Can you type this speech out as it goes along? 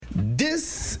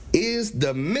This is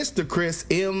the Mr. Chris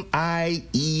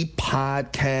M.I.E.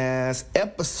 podcast,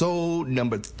 episode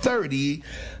number 30.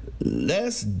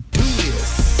 Let's do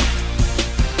this.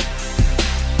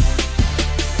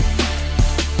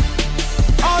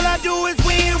 All I do is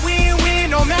win, win,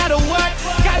 win, no matter what.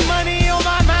 Got money on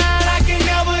my mind, I can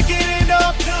never get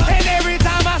enough. And every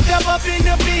time I step up in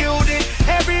the building,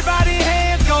 everybody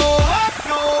hands go up,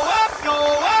 go up, go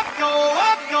up, go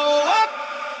up, go up.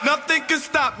 Nothing can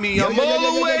stop me, I'm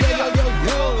all the way up.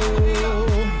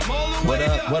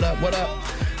 What up?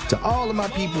 To all of my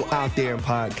people out there in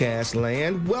podcast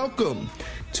land, welcome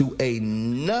to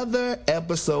another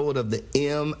episode of the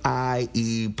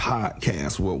M.I.E.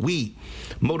 podcast, where we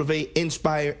motivate,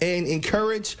 inspire, and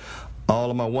encourage all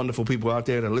of my wonderful people out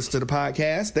there that listen to the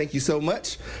podcast. Thank you so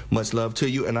much. Much love to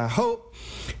you, and I hope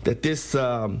that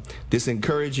this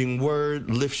encouraging word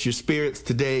lifts your spirits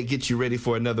today, gets you ready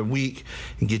for another week,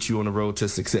 and get you on the road to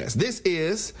success. This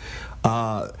is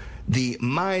the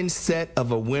Mindset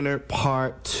of a Winner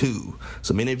Part 2.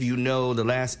 So many of you know the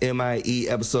last MIE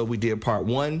episode we did Part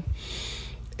 1.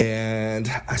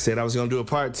 And I said I was going to do a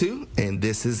Part 2, and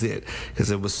this is it.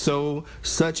 Because it was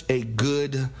such a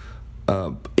good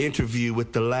interview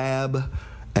with the lab,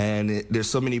 and there's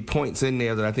so many points in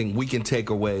there that I think we can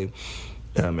take away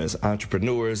as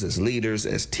entrepreneurs, as leaders,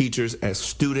 as teachers, as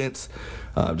students,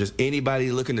 just anybody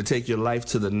looking to take your life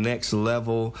to the next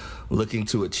level, looking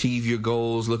to achieve your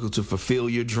goals, looking to fulfill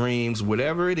your dreams,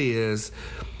 whatever it is.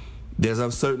 There's a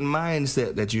certain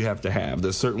mindset that you have to have.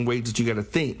 There's certain ways that you got to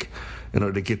think in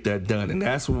order to get that done. And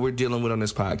that's what we're dealing with on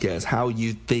this podcast, how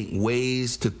you think,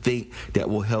 ways to think that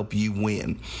will help you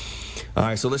win. All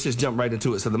right, so let's just jump right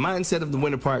into it. So the Mindset of the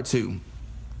Winner Part 2.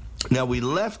 Now, we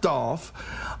left off,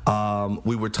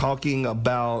 we were talking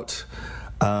about,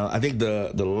 I think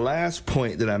the last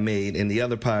point that I made in the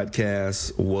other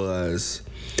podcast was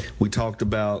we talked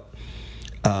about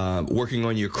working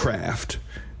on your craft.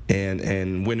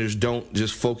 And winners don't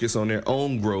just focus on their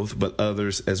own growth, but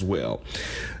others as well.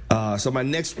 So my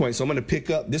next point, so I'm going to pick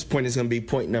up, this point is going to be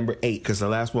point number 8, because the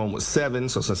last one was 7.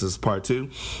 So since it's part 2,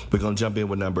 we're going to jump in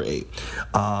with number 8.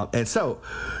 And so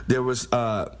there was,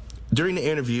 during the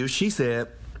interview, she said,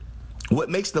 what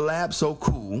makes the lab so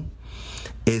cool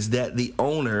is that the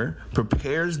owner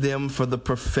prepares them for the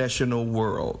professional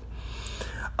world.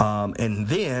 And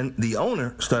then the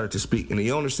owner started to speak, and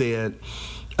the owner said,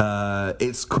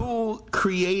 it's cool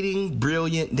creating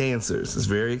brilliant dancers. It's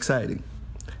very exciting.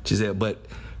 She said, but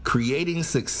creating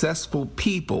successful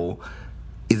people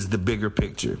is the bigger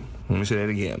picture. Let me say that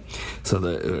again. So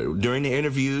during the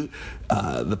interview,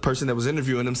 the person that was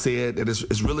interviewing them said that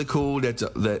it's really cool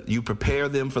that you prepare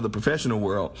them for the professional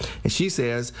world. And she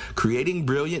says, creating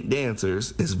brilliant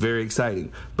dancers is very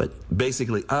exciting. But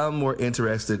basically, I'm more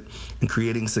interested in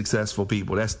creating successful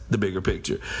people. That's the bigger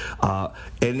picture.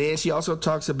 And then she also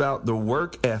talks about the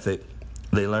work ethic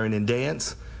they learn in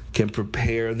dance can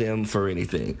prepare them for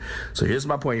anything. So here's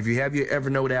my point. If you have your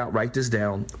Evernote out, write this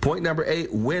down. Point number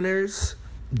 8, winners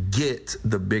get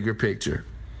the bigger picture.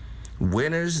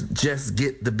 Winners just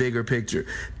get the bigger picture.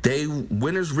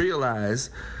 Winners realize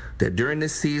that during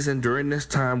this season, during this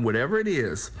time, whatever it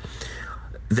is,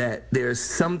 that there's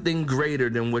something greater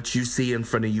than what you see in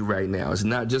front of you right now. It's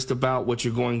not just about what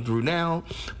you're going through now,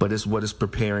 but it's what it's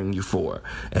preparing you for.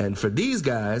 And for these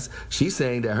guys, she's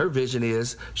saying that her vision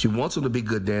is she wants them to be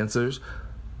good dancers,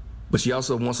 but she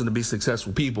also wants them to be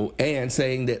successful people, and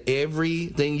saying that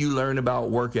everything you learn about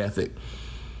work ethic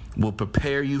will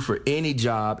prepare you for any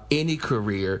job, any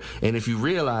career. And if you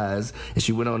realize, and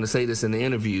she went on to say this in the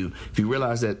interview, if you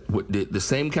realize that the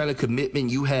same kind of commitment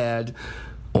you had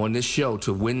on this show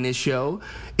to win this show,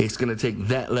 it's going to take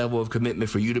that level of commitment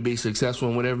for you to be successful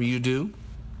in whatever you do.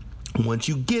 Once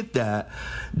you get that,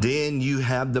 then you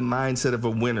have the mindset of a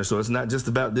winner. So it's not just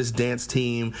about this dance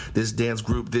team, this dance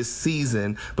group, this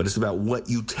season, but it's about what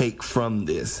you take from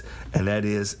this. And that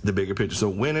is the bigger picture. So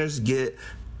winners get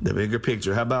the bigger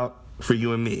picture. How about for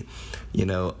you and me? You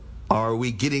know, are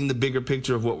we getting the bigger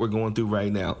picture of what we're going through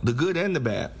right now? The good and the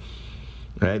bad.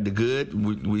 Right, the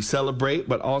good we celebrate,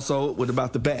 but also what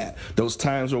about the bad? Those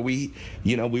times where we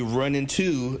run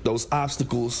into those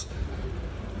obstacles,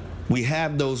 we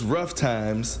have those rough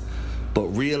times, but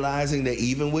realizing that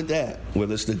even with that,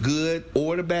 whether it's the good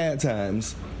or the bad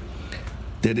times,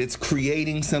 that it's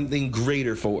creating something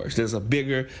greater for us. There's a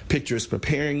bigger picture. It's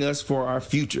preparing us for our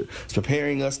future. It's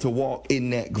preparing us to walk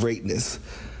in that greatness.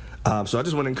 So I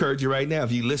just want to encourage you right now,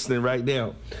 if you're listening right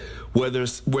now, whether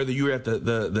you're at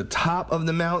the top of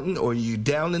the mountain or you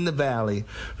down in the valley,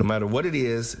 no matter what it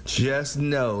is, just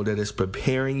know that it's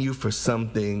preparing you for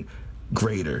something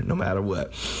greater, no matter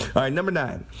what. All right, number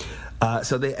 9.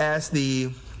 So they asked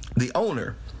the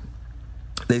owner.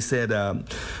 They said,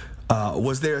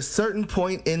 was there a certain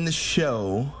point in the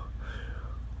show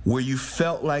where you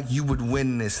felt like you would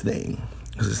win this thing?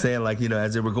 Because they're saying, like,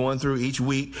 as they were going through each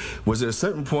week, was there a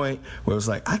certain point where it was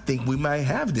like, I think we might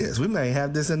have this. We might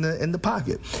have this in the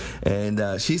pocket.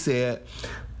 And she said,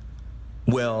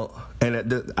 well,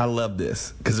 and I love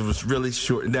this because it was really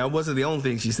short. Now, it wasn't the only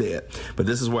thing she said, but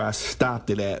this is where I stopped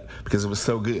it at because it was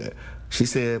so good. She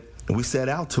said, we set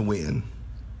out to win.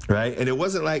 Right? And it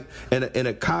wasn't like in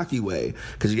a cocky way,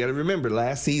 because you got to remember,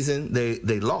 last season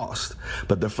they lost.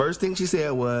 But the first thing she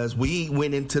said was, we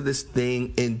went into this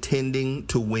thing intending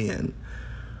to win.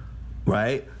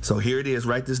 Right? So here it is.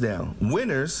 Write this down.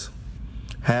 Winners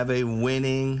have a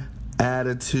winning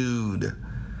attitude.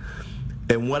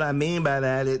 And what I mean by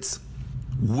that, it's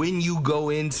when you go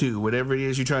into whatever it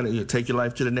is you're trying to take your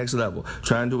life to the next level,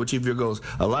 trying to achieve your goals,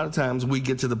 a lot of times we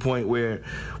get to the point where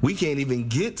we can't even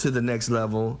get to the next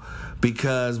level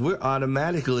because we're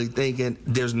automatically thinking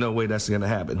there's no way that's going to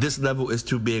happen. This level is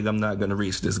too big. I'm not going to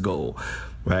reach this goal,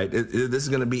 right? This is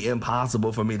going to be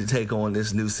impossible for me to take on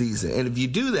this new season. And if you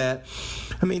do that,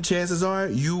 chances are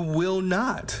you will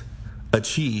not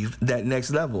achieve that next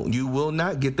level. You will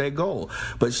not get that goal.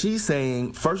 But she's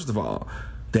saying, first of all,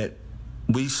 that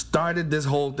we started this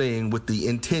whole thing with the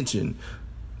intention,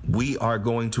 we are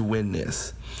going to win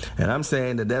this. And I'm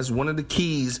saying that that's one of the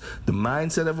keys. The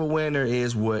mindset of a winner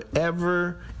is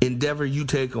whatever endeavor you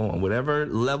take on, whatever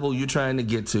level you're trying to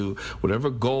get to, whatever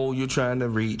goal you're trying to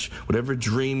reach, whatever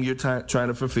dream you're trying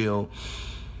to fulfill.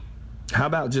 How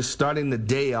about just starting the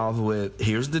day off with,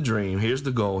 here's the dream, here's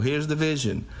the goal, here's the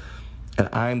vision, and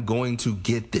I'm going to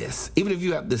get this. Even if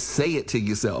you have to say it to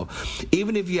yourself,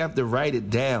 even if you have to write it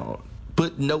down,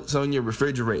 put notes on your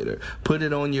refrigerator, put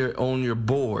it on your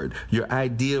board, your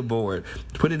idea board,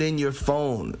 put it in your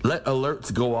phone. Let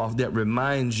alerts go off that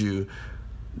reminds you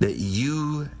that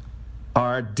you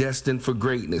are destined for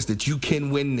greatness, that you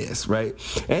can win this, right?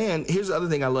 And here's the other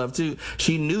thing I love too.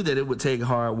 She knew that it would take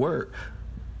hard work.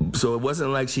 So it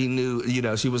wasn't like she knew,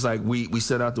 she was like, we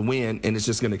set out to win and it's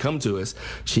just going to come to us.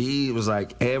 She was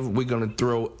like, we're going to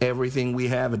throw everything we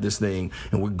have at this thing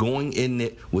and we're going in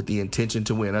it with the intention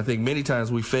to win. I think many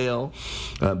times we fail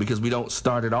because we don't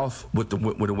start it off with a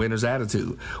winner's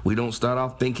attitude. We don't start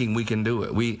off thinking we can do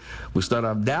it. We start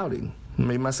off doubting.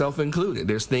 Maybe myself included.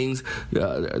 There's things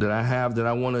that I have that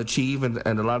I want to achieve, and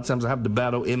a lot of times I have to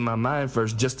battle in my mind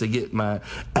first just to get my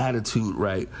attitude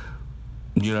right.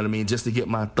 You know what I mean? Just to get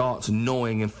my thoughts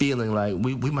knowing and feeling like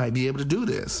we might be able to do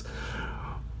this.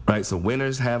 Right? So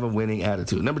winners have a winning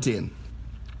attitude. Number 10.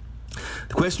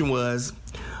 The question was,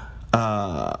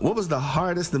 what was the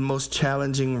hardest and most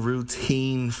challenging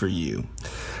routine for you?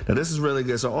 Now, this is really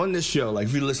good. So on this show, like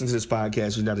if you listen to this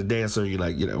podcast, you're not a dancer, you're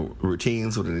like,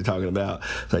 routines, what are they talking about?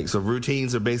 So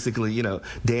routines are basically,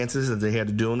 dances that they had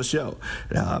to do on the show.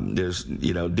 There's,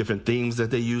 different themes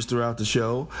that they use throughout the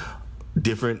show.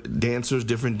 Different dancers,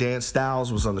 different dance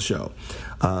styles was on the show.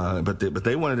 But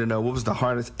they wanted to know what was the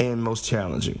hardest and most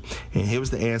challenging. And here was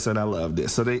the answer, and I love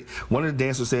this. So one of the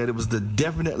dancers said it was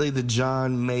definitely the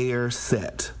John Mayer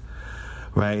set.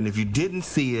 Right? And if you didn't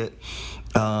see it,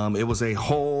 it was it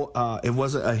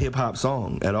wasn't a hip hop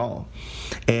song at all.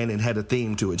 And it had a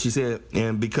theme to it. She said,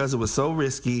 and because it was so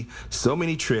risky, so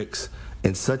many tricks,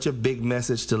 and such a big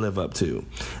message to live up to.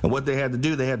 And what they had to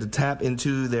do, they had to tap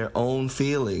into their own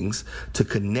feelings to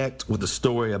connect with a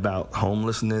story about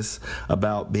homelessness,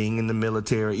 about being in the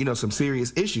military, some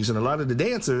serious issues. And a lot of the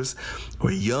dancers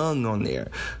were young on there.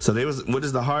 So what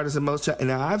is the hardest and most challenging?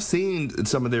 Now, I've seen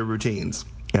some of their routines.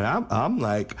 And I'm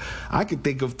like, I could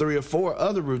think of 3 or 4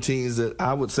 other routines that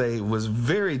I would say was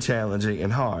very challenging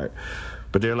and hard.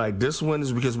 But they're like, this one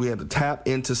is because we had to tap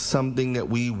into something that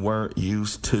we weren't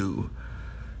used to.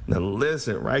 Now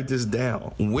listen, write this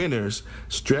down. Winners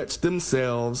stretch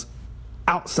themselves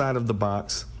outside of the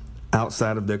box,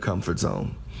 outside of their comfort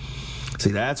zone.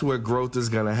 See, that's where growth is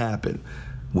going to happen.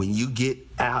 When you get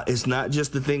out, it's not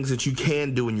just the things that you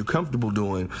can do and you're comfortable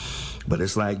doing, but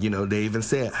it's like, they even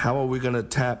said, how are we going to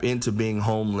tap into being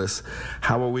homeless?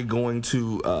 How are we going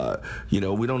to, we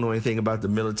don't know anything about the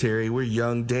military. We're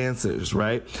young dancers,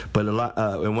 right? But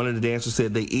and one of the dancers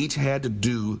said they each had to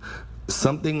do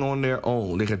something on their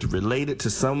own. They had to relate it to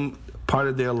some part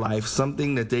of their life,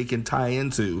 something that they can tie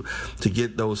into to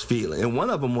get those feelings. And one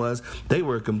of them was they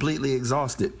were completely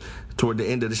exhausted toward the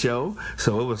end of the show.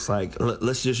 So it was like,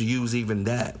 let's just use even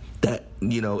that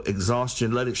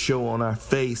exhaustion, let it show on our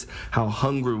face how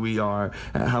hungry we are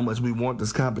and how much we want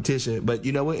this competition. But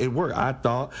you know what? It worked. I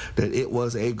thought that it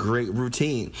was a great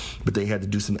routine, but they had to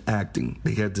do some acting.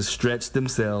 They had to stretch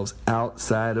themselves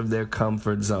outside of their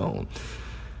comfort zone.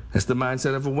 That's the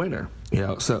mindset of a winner.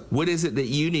 So what is it that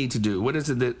you need to do? What is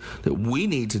it that we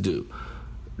need to do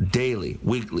daily,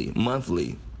 weekly,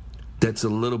 monthly that's a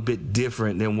little bit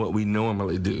different than what we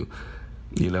normally do?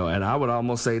 And I would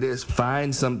almost say this: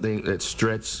 find something that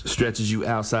stretches you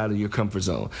outside of your comfort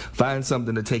zone. Find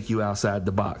something to take you outside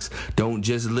the box. Don't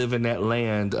just live in that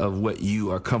land of what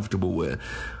you are comfortable with,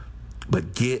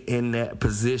 but get in that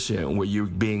position where you're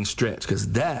being stretched,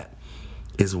 because that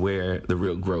is where the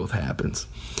real growth happens.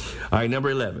 All right, number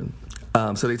 11.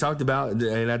 So they talked about,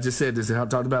 and I just said this, they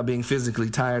talked about being physically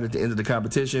tired at the end of the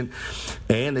competition,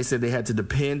 and they said they had to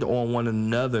depend on one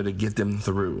another to get them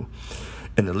through.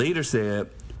 And the leader said,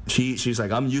 she's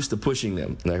like, I'm used to pushing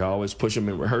them. Like, I always push them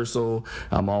in rehearsal.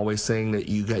 I'm always saying that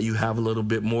you have a little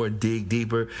bit more, dig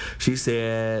deeper. She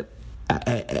said,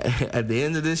 at the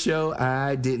end of this show,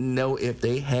 I didn't know if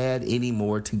they had any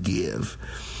more to give.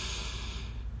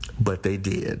 But they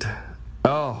did.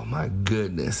 Oh, my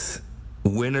goodness.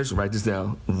 Winners, write this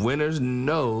down. Winners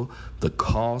know the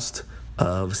cost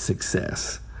of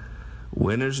success.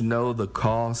 Winners know the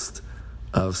cost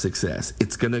of success.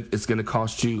 It's gonna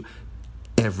cost you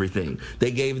everything.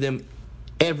 They gave them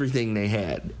everything they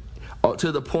had.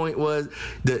 To the point was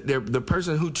that the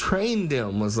person who trained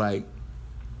them was like,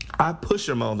 I push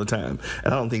them all the time,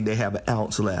 and I don't think they have an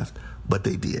ounce left, but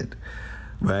they did.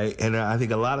 Right? And I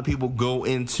think a lot of people go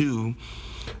into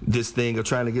this thing of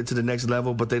trying to get to the next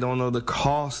level, but they don't know the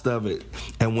cost of it.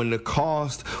 And when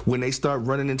they start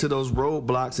running into those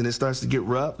roadblocks and it starts to get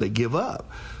rough, they give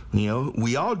up.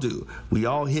 We all do. We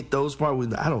all hit those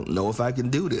parts. I don't know if I can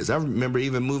do this. I remember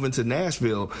even moving to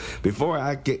Nashville. Before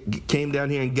I came down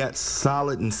here and got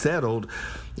solid and settled,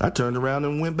 I turned around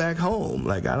and went back home.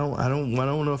 Like, I don't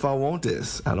know if I want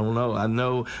this. I don't know. I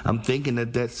know I'm thinking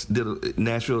that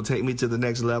Nashville will take me to the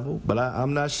next level, but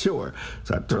I'm not sure.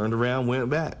 So I turned around, went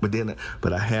back.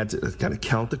 But I had to kind of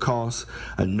count the costs.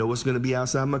 I know it's going to be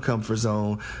outside my comfort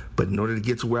zone, but in order to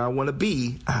get to where I want to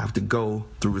be, I have to go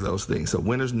through those things. So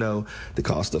winners know the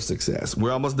cost of success.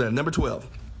 We're almost done. Number 12.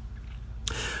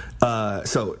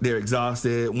 So they're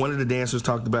exhausted. One of the dancers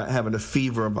talked about having a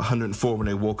fever of 104 when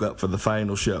they woke up for the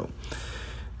final show.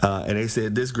 And they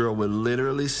said this girl would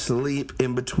literally sleep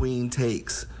in between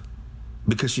takes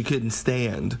because she couldn't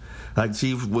stand. Like,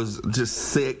 she was just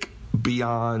sick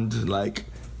beyond, like,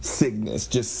 sickness,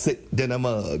 just sick than a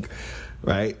mug,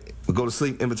 right? Would go to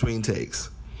sleep in between takes.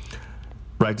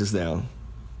 Write this down.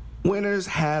 Winners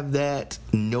have that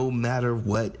no matter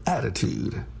what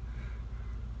attitude.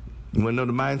 You want to know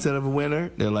the mindset of a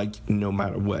winner? They're like, no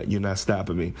matter what, you're not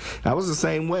stopping me. I was the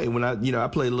same way when I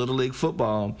played Little League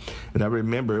football, and I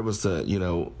remember it was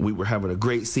we were having a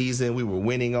great season, we were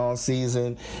winning all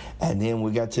season, and then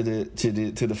we got to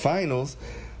the finals.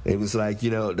 It was like,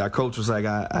 our coach was like,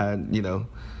 I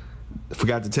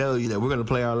forgot to tell you that we're going to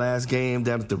play our last game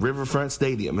down at the Riverfront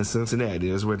Stadium in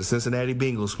Cincinnati. That's where the Cincinnati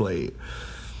Bengals played.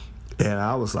 And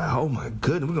I was like, oh, my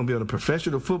goodness, we're going to be on a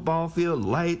professional football field,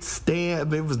 lights,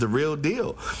 stand. It was the real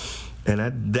deal.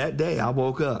 And that day, I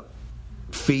woke up,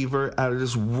 fever out of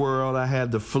this world. I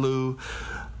had the flu.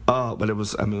 But it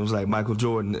was like Michael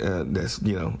Jordan.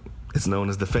 It's known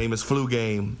as the famous flu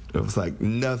game. It was like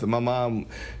nothing. My mom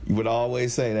would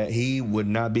always say that he would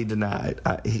not be denied.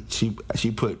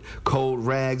 She put cold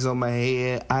rags on my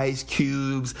head, ice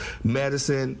cubes,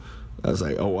 medicine. I was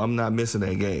like, oh, I'm not missing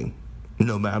that game.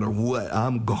 No matter what,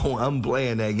 I'm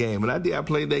playing that game. And I did. I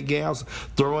played that game. I was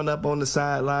throwing up on the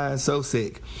sideline, so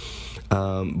sick.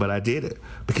 But I did it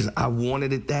because I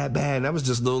wanted it that bad. And that was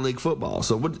just Little League football.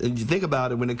 So you think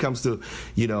about it when it comes to,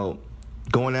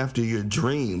 going after your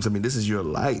dreams. I mean, this is your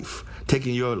life,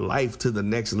 taking your life to the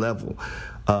next level.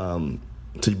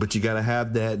 But you got to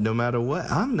have that no matter what.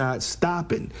 I'm not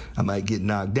stopping. I might get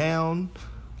knocked down.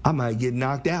 I might get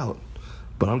knocked out.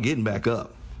 But I'm getting back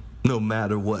up. No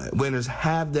matter what. Winners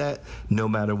have that no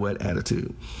matter what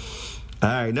attitude. All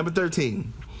right, number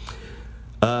 13.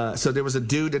 So there was a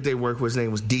dude that they worked with. His name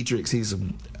was Dietrich. He's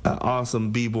an awesome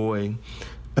B-boy.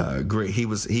 Great.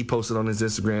 He posted on his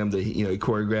Instagram that he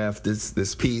choreographed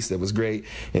this piece that was great,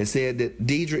 and said that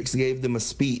Dietrich gave them a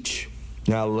speech.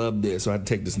 Now I love this, so I had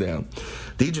to take this down.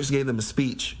 Dietrich gave them a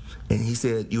speech, and he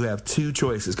said you have two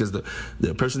choices, because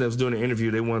the person that was doing the interview,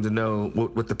 they wanted to know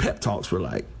what the pep talks were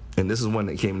like. And this is one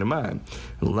that came to mind.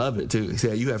 I love it, too. He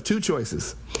said, you have two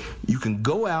choices. You can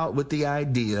go out with the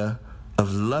idea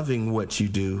of loving what you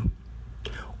do,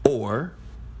 or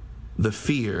the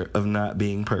fear of not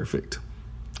being perfect.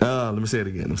 Let me say it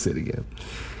again.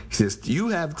 He says, you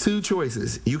have two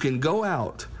choices. You can go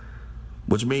out,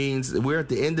 which means we're at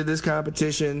the end of this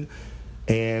competition,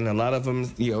 and a lot of them,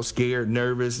 scared,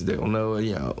 nervous. They don't know,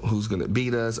 who's going to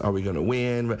beat us. Are we going to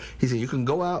win? But he said, you can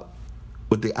go out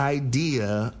with the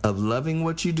idea of loving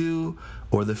what you do,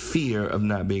 or the fear of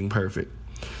not being perfect.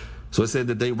 So it said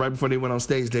that right before they went on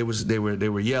stage, they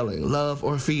were yelling, love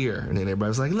or fear. And then everybody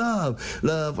was like,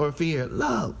 love or fear,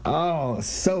 love. Oh,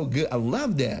 so good. I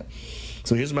love that.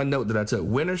 So here's my note that I took.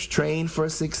 Winners train for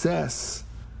success,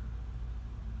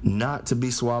 not to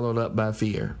be swallowed up by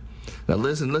fear. Now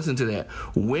listen to that.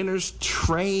 Winners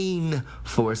train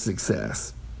for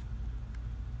success,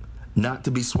 not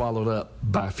to be swallowed up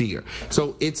by fear.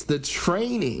 So it's the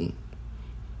training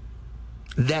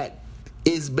that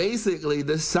is basically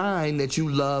the sign that you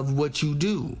love what you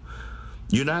do.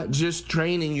 You're not just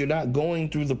training, you're not going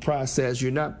through the process,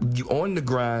 you're not on the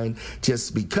grind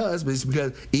just because, but it's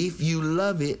because if you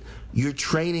love it, you're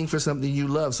training for something you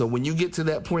love. So when you get to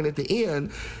that point at the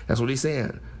end, that's what he's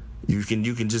saying. You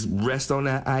can just rest on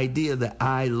that idea that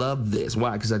I love this.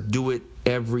 Why? Because I do it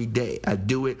every day. I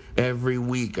do it every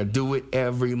week. I do it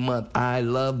every month. I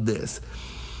love this.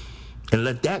 And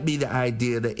let that be the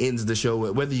idea that ends the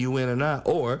show, whether you win or not,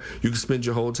 or you can spend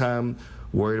your whole time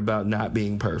worried about not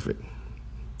being perfect.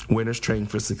 Winners train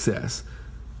for success,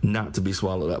 not to be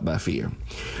swallowed up by fear.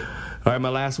 All right, my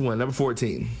last one, number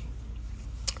 14.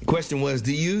 Question was,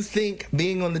 do you think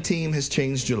being on the team has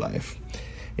changed your life?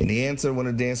 And the answer, one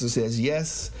of the dancers says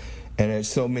yes, and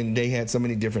they had so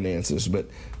many different answers, but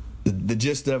the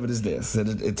gist of it is this,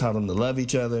 that it taught them to love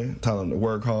each other, taught them to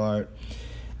work hard,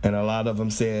 and a lot of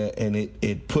them said, and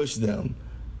it pushed them,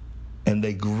 and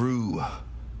they grew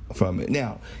from it.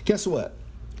 Now, guess what?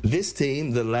 This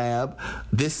team, the lab,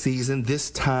 this season, this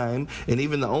time, and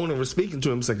even the owner was speaking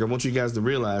to him. It's like, I want you guys to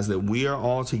realize that we are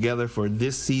all together for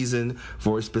this season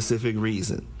for a specific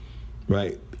reason,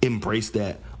 right? Embrace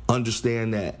that,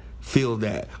 understand that, feel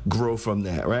that, grow from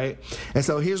that, right? And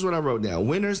so here's what I wrote down.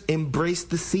 Winners embrace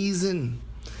the season,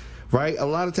 right? A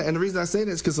lot of times, and the reason I say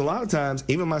that is because a lot of times,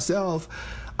 even myself,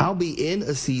 I'll be in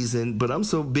a season, but I'm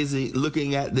so busy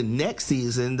looking at the next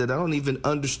season that I don't even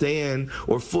understand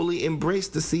or fully embrace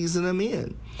the season I'm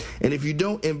in. And if you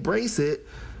don't embrace it,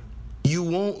 you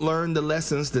won't learn the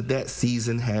lessons that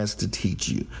season has to teach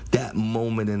you, that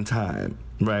moment in time,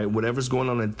 right? Whatever's going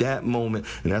on at that moment.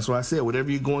 And that's why I said,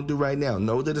 whatever you're going through right now,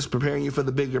 know that it's preparing you for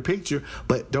the bigger picture,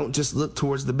 but don't just look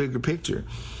towards the bigger picture.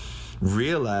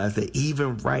 Realize that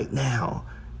even right now,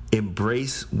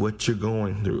 embrace what you're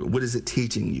going through. What is it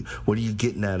teaching you? What are you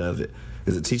getting out of it?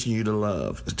 Is it teaching you to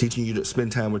love? Is it teaching you to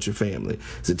spend time with your family?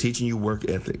 Is it teaching you work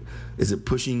ethic? Is it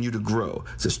pushing you to grow?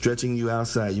 Is it stretching you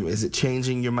outside you? Is it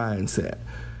changing your mindset?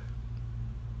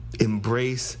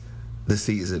 Embrace the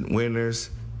season. Winners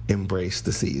embrace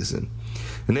the season.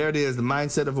 And there it is, the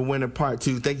Mindset of a Winner Part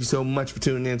 2. Thank you so much for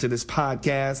tuning into this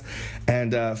podcast.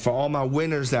 And for all my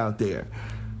winners out there,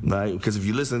 right? Because if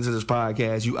you listen to this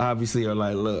podcast, you obviously are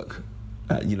like, look,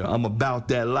 I'm about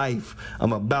that life.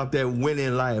 I'm about that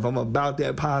winning life. I'm about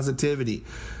that positivity.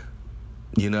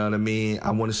 You know what I mean?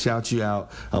 I want to shout you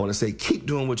out. I want to say, keep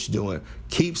doing what you're doing.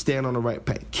 Keep staying on the right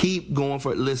path. Keep going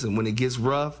for it. Listen, when it gets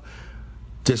rough,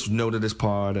 just know that it's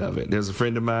part of it. There's a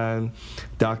friend of mine,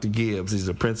 Dr. Gibbs. He's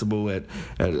a principal at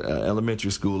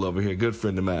elementary school over here, a good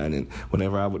friend of mine. And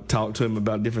whenever I would talk to him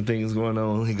about different things going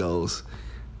on, he goes,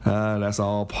 that's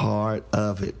all part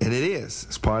of it. And it is.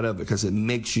 It's part of it because it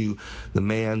makes you the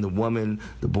man, the woman,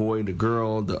 the boy, the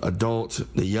girl, the adult,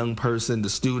 the young person, the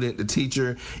student, the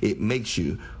teacher. It makes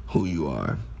you who you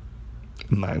are.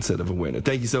 Mindset of a Winner.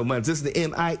 Thank you so much. This is the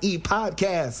MIE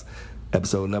Podcast,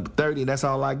 episode number 30. That's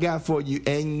all I got for you.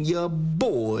 And your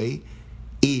boy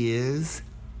is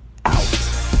out.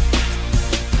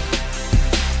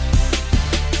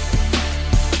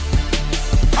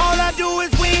 All I do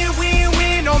is win, win,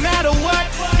 win, no matter what.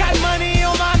 Got money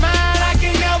on my mind, I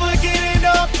can never get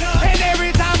enough. And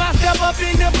every time I step up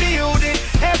in the building,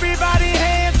 everybody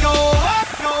hands go up,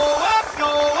 go up,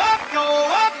 go up, go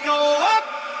up, go up.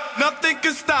 Nothing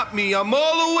can stop me, I'm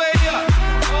all the way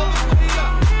up.